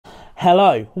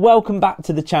Hello, welcome back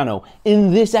to the channel.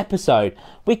 In this episode,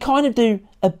 we kind of do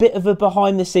a bit of a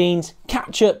behind the scenes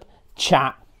catch up,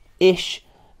 chat-ish,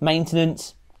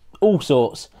 maintenance, all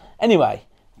sorts. Anyway,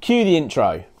 cue the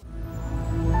intro.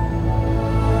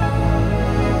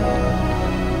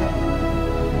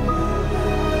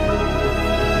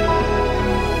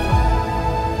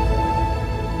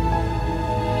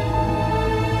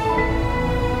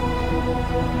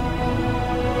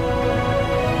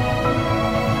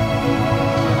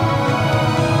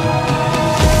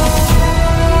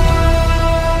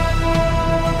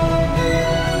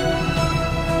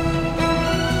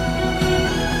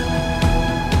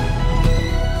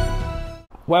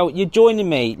 Well, you're joining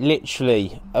me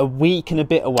literally a week and a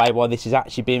bit away while this is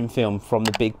actually being filmed from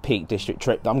the big Peak District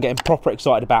trip that I'm getting proper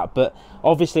excited about. But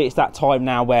obviously it's that time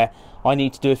now where I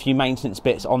need to do a few maintenance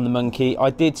bits on the Monkey.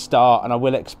 I did start, and I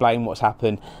will explain what's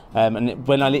happened.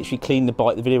 When I literally cleaned the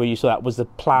bike, the video where you saw that was the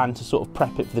plan to sort of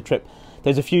prep it for the trip.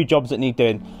 There's a few jobs that need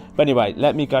doing. But anyway,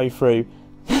 let me go through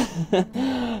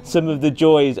some of the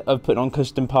joys of putting on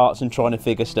custom parts and trying to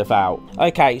figure stuff out.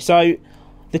 Okay, so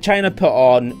the chain I put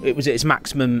on, it was at its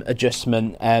maximum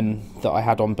adjustment that I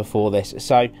had on before this.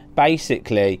 So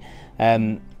basically,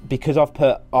 because I've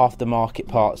put aftermarket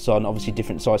parts on, obviously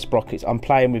different size sprockets, I'm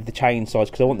playing with the chain size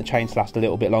because I want the chain to last a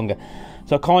little bit longer.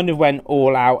 So I kind of went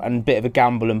all out and a bit of a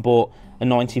gamble and bought a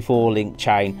 94 link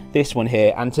chain, this one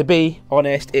here. And to be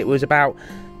honest, it was about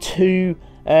two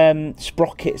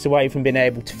sprockets away from being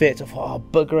able to fit. So I thought, oh,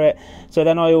 bugger it. So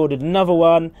then I ordered another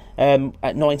one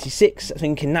at 96,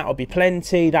 thinking that'll be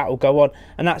plenty, that'll go on,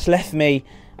 and that's left me,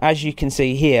 as you can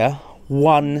see here,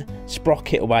 one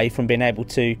sprocket away from being able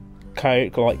to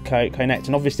connect.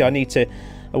 And obviously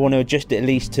I want to adjust it at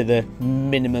least to the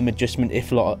minimum adjustment,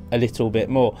 if not a little bit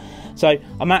more. So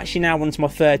I'm actually now onto my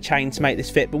third chain to make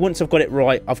this fit, but once I've got it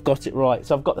right, I've got it right.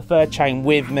 So I've got the third chain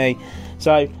with me.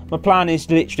 So my plan is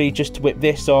literally just to whip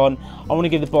this on. I want to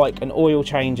give the bike an oil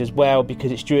change as well,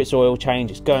 because it's due its oil change.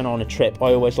 It's going on a trip.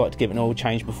 I always like to give it an oil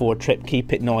change before a trip,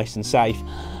 keep it nice and safe.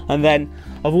 And then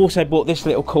I've also bought this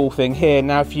little cool thing here.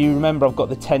 Now, if you remember, I've got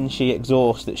the 10-sheet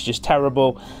exhaust that's just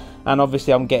terrible. And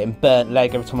obviously I'm getting burnt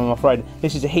leg every time I'm off-roading.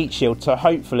 This is a heat shield, so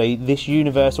hopefully this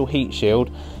universal heat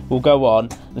shield will go on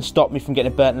and stop me from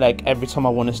getting a burnt leg every time I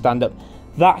want to stand up.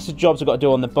 That's the jobs I've got to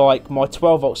do on the bike. My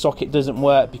 12-volt socket doesn't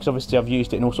work because obviously I've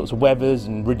used it in all sorts of weathers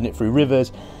and ridden it through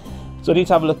rivers. So I need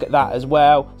to have a look at that as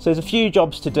well. So there's a few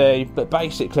jobs to do, but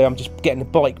basically I'm just getting the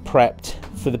bike prepped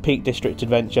for the Peak District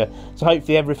adventure. So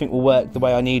hopefully everything will work the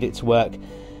way I need it to work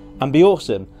and be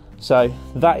awesome. So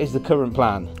that is the current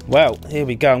plan. Well, here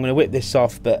we go. I'm going to whip this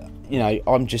off, but you know,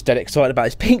 I'm just dead excited about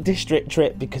this Peak District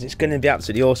trip because it's going to be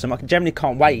absolutely awesome. I generally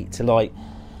can't wait to like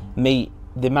meet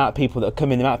the amount of people that are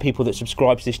coming, the amount of people that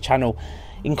subscribe to this channel,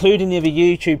 including the other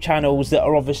YouTube channels that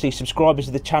are obviously subscribers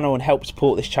to the channel and help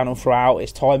support this channel throughout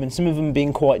its time. And some of them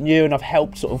being quite new, and I've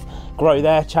helped sort of grow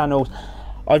their channels.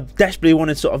 I desperately want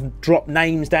to sort of drop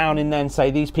names down in there and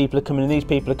say these people are coming and these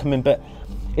people are coming, but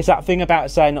it's that thing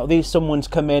about saying, oh, someone's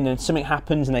come in and something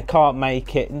happens and they can't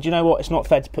make it. And do you know what? It's not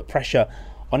fair to put pressure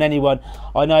on anyone.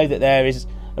 I know that there is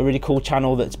a really cool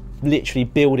channel that's literally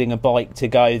building a bike to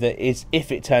go that is,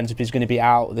 if it turns up, is going to be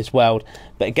out of this world.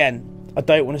 But again, I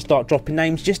don't want to start dropping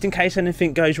names just in case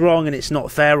anything goes wrong and it's not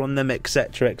fair on them,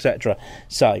 etc, etc.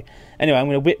 So anyway, I'm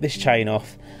going to whip this chain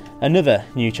off. Another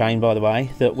new chain, by the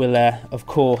way, that will of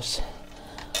course,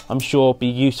 I'm sure, be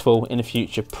useful in a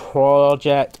future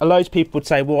project. Loads of people would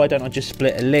say, why don't I just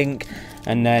split a link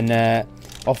and then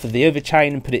offer the other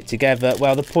chain and put it together?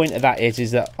 Well, the point of that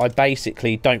is that I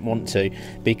basically don't want to,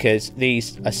 because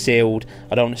these are sealed.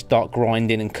 I don't want to start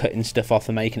grinding and cutting stuff off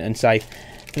and making it unsafe.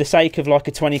 For the sake of like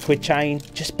a 20 quid chain,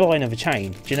 just buy another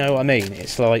chain. Do you know what I mean?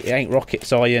 It's like, it ain't rocket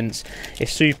science.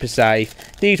 It's super safe.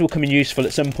 These will come in useful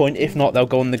at some point. If not, they'll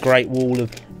go on the great wall of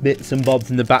bits and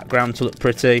bobs in the background to look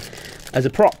pretty as a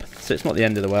prop. So it's not the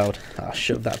end of the world. I'll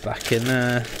shove that back in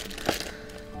there.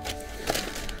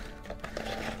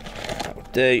 That'll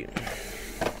do.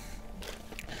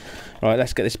 Right,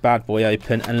 let's get this bad boy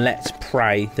open and let's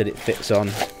pray that it fits on.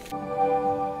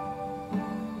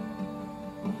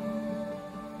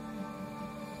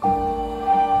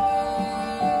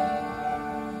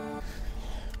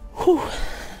 Whew.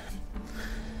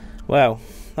 Well,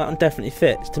 that one definitely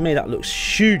fits. To me, that looks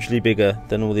hugely bigger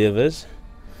than all the others.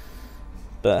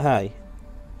 But hey,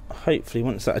 hopefully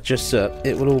once that adjusts up,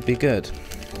 it will all be good.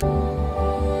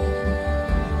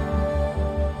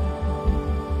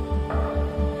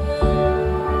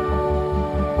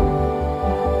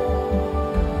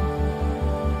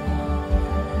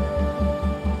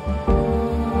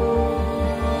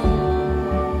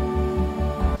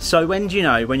 So when do you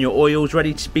know when your oil's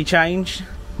ready to be changed?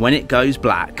 When it goes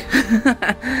black.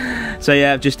 So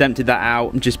yeah, I've just emptied that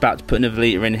out. I'm just about to put another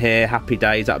litre in here. Happy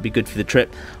days, that'll be good for the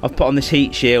trip. I've put on this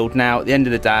heat shield. Now at the end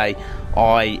of the day,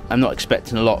 I am not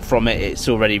expecting a lot from it. It's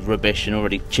already rubbish and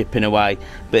already chipping away,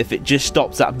 but if it just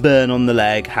stops that burn on the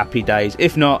leg, happy days.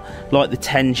 If not, like the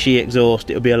 10 She exhaust,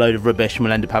 it'll be a load of rubbish and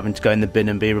we'll end up having to go in the bin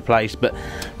and be replaced. But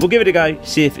we'll give it a go,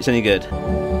 see if it's any good.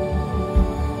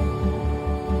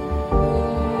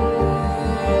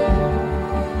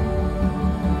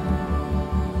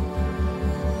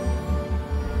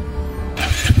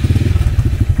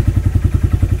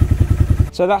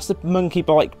 So that's the monkey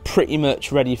bike pretty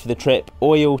much ready for the trip.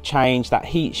 Oil change, that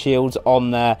heat shield's on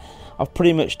there. I've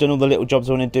pretty much done all the little jobs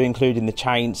I want to do, including the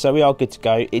chain, so we are good to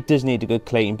go. It does need a good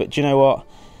clean, but do you know what?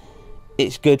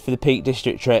 It's good for the Peak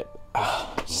District trip.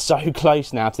 So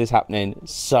close now to this happening,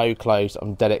 so close.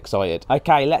 I'm dead excited.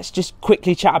 Okay, let's just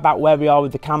quickly chat about where we are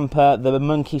with the camper, the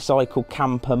Monkey Cycle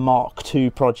Camper Mark II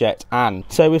project. And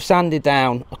so we've sanded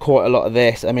down quite a lot of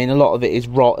this. I mean, a lot of it is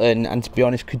rotten and to be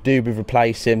honest could do with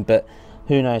replacing, but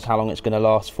who knows how long it's going to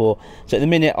last for. So at the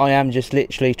minute I am just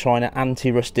literally trying to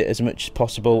anti-rust it as much as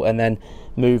possible and then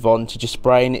move on to just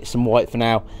spraying it some white for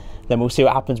now. Then we'll see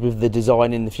what happens with the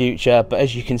design in the future, but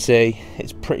as you can see,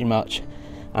 it's pretty much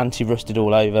anti-rusted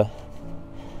all over.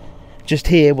 Just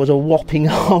here was a whopping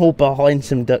hole behind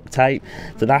some duct tape,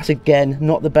 so that's again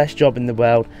not the best job in the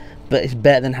world, but it's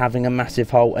better than having a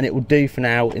massive hole, and it will do for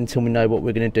now until we know what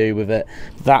we're going to do with it.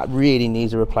 That really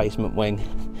needs a replacement wing.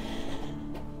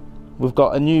 We've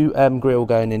got a new grille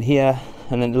going in here,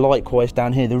 and then likewise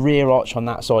down here the rear arch on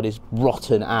that side is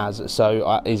rotten as,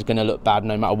 so it's going to look bad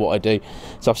no matter what I do.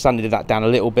 So I've sanded that down a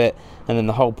little bit, and then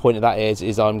the whole point of that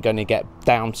is I'm going to get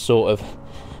down sort of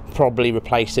probably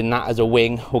replacing that as a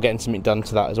wing or getting something done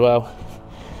to that as well.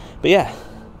 But yeah,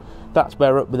 that's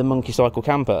where we're up with the Monkey Cycle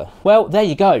camper. Well, there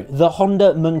you go. The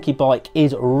Honda Monkey Bike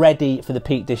is ready for the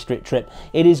Peak District trip.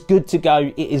 It is good to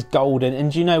go. It is golden,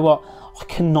 and do you know what? I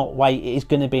cannot wait. It is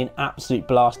going to be an absolute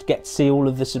blast. Get to see all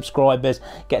of the subscribers,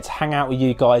 get to hang out with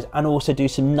you guys, and also do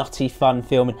some nutty fun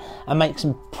filming and make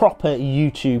some proper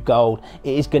YouTube gold.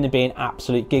 It is going to be an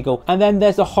absolute giggle. And then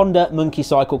there's the Honda Monkey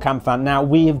Cycle camper van. Now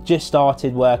we have just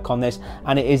started work on this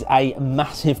and it is a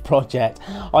massive project.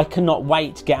 I cannot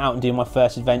wait to get out and do my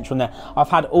first adventure on there. I've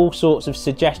had all sorts of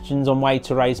suggestions on way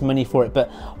to raise money for it, but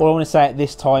all I want to say at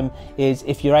this time is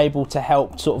if you're able to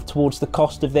help sort of towards the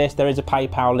cost of this, there is a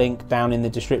PayPal link down in the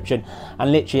description,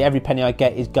 and literally every penny I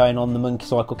get is going on the Monkey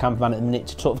Cycle camper van at the minute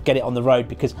to sort of get it on the road,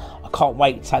 because I can't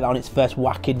wait to take that on its first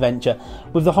wacky adventure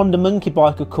with the Honda Monkey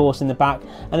Bike of course in the back,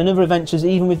 and another adventures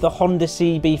even with the Honda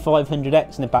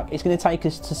CB500X in the back. It's going to take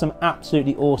us to some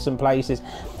absolutely awesome places.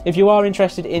 If you are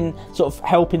interested in sort of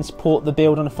helping support the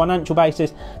build on a financial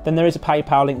basis, then there is a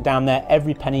PayPal link down there.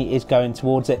 Every penny is going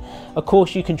towards it. Of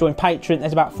course you can join Patreon.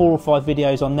 There's about 4 or 5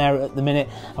 videos on there at the minute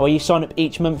where you sign up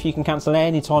each month. You can cancel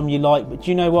any time you like, but do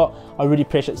you know what? I really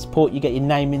appreciate the support. You get your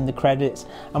name in the credits,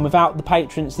 and without the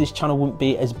patrons this channel wouldn't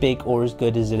be as big or as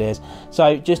good as it is.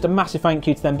 So just a massive thank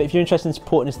you to them. But if you're interested in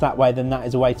supporting us that way, then that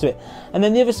is a way to it. And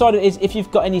then the other side of it is if you've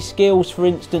got any skills, for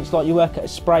instance like you work at a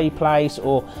spray place,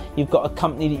 or you've got a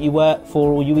company that you work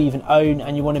for, or you even own,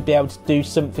 and you want to be able to do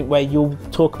something where you'll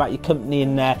talk about your company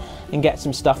in there and get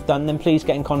some stuff done, then please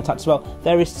get in contact as well.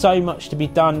 There is so much to be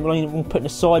done. We're putting a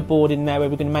sideboard in there where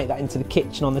we're going to make that into the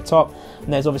kitchen on the top,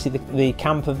 and there's obviously the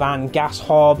camper van gas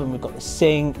hob, and we've got the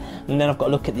sink, and then I've got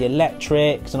to look at the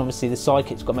electrics, and obviously the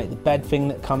sidekit's got to make the bed thing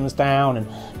that comes down, and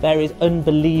there is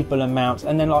unbelievable amounts.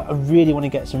 And then like I really want to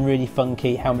get some really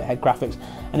funky helmet head graphics,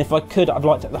 and if I could I'd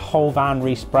like to have the whole van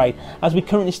resprayed. As we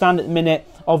currently stand at the minute,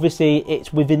 obviously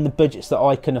it's within the budgets that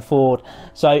I can afford,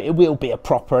 so it will be a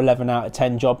proper 11 out of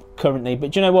 10 job currently,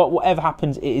 but do you know what, whatever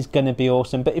happens it is going to be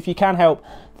awesome. But if you can help,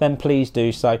 then please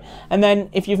do so. And then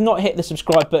if you've not hit the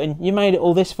subscribe button, you made it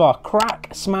all this far, crack,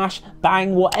 smash,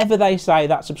 bang, whatever they say,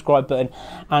 that subscribe button,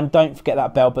 and don't forget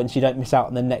that bell button so you don't miss out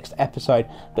on the next episode.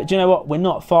 But do you know what, we're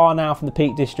not far now from the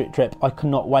Peak District trip. I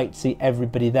cannot wait to see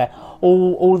everybody there,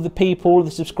 all of the people, all of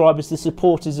the subscribers, the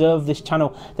supporters of this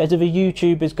channel. There's other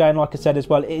YouTubers going, like I said as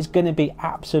well. It's going to be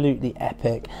absolutely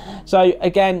epic. So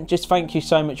again, just thank you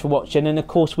so much for watching, and of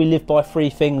course we live by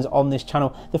 3 things on this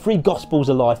channel, the 3 gospels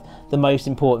of life, the most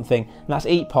important thing, and that's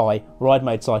eat pie, ride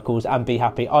motorcycles, and be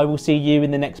happy. I will see you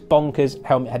in the next bonkers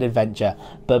helmet head adventure.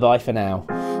 Bye bye for now.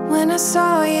 When I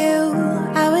saw you,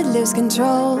 I would lose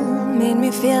control. Made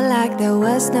me feel like there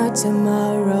was no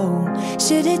tomorrow.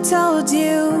 Should've told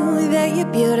you that you're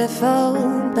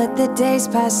beautiful, but the days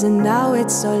pass and now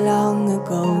it's so long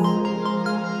ago.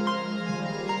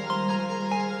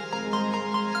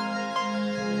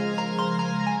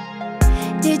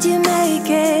 Did Did you make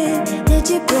it? Did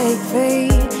you break free?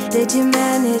 Did you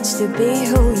manage to be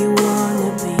who you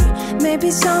wanna be?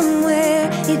 Maybe somewhere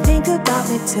you think about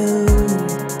me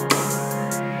too.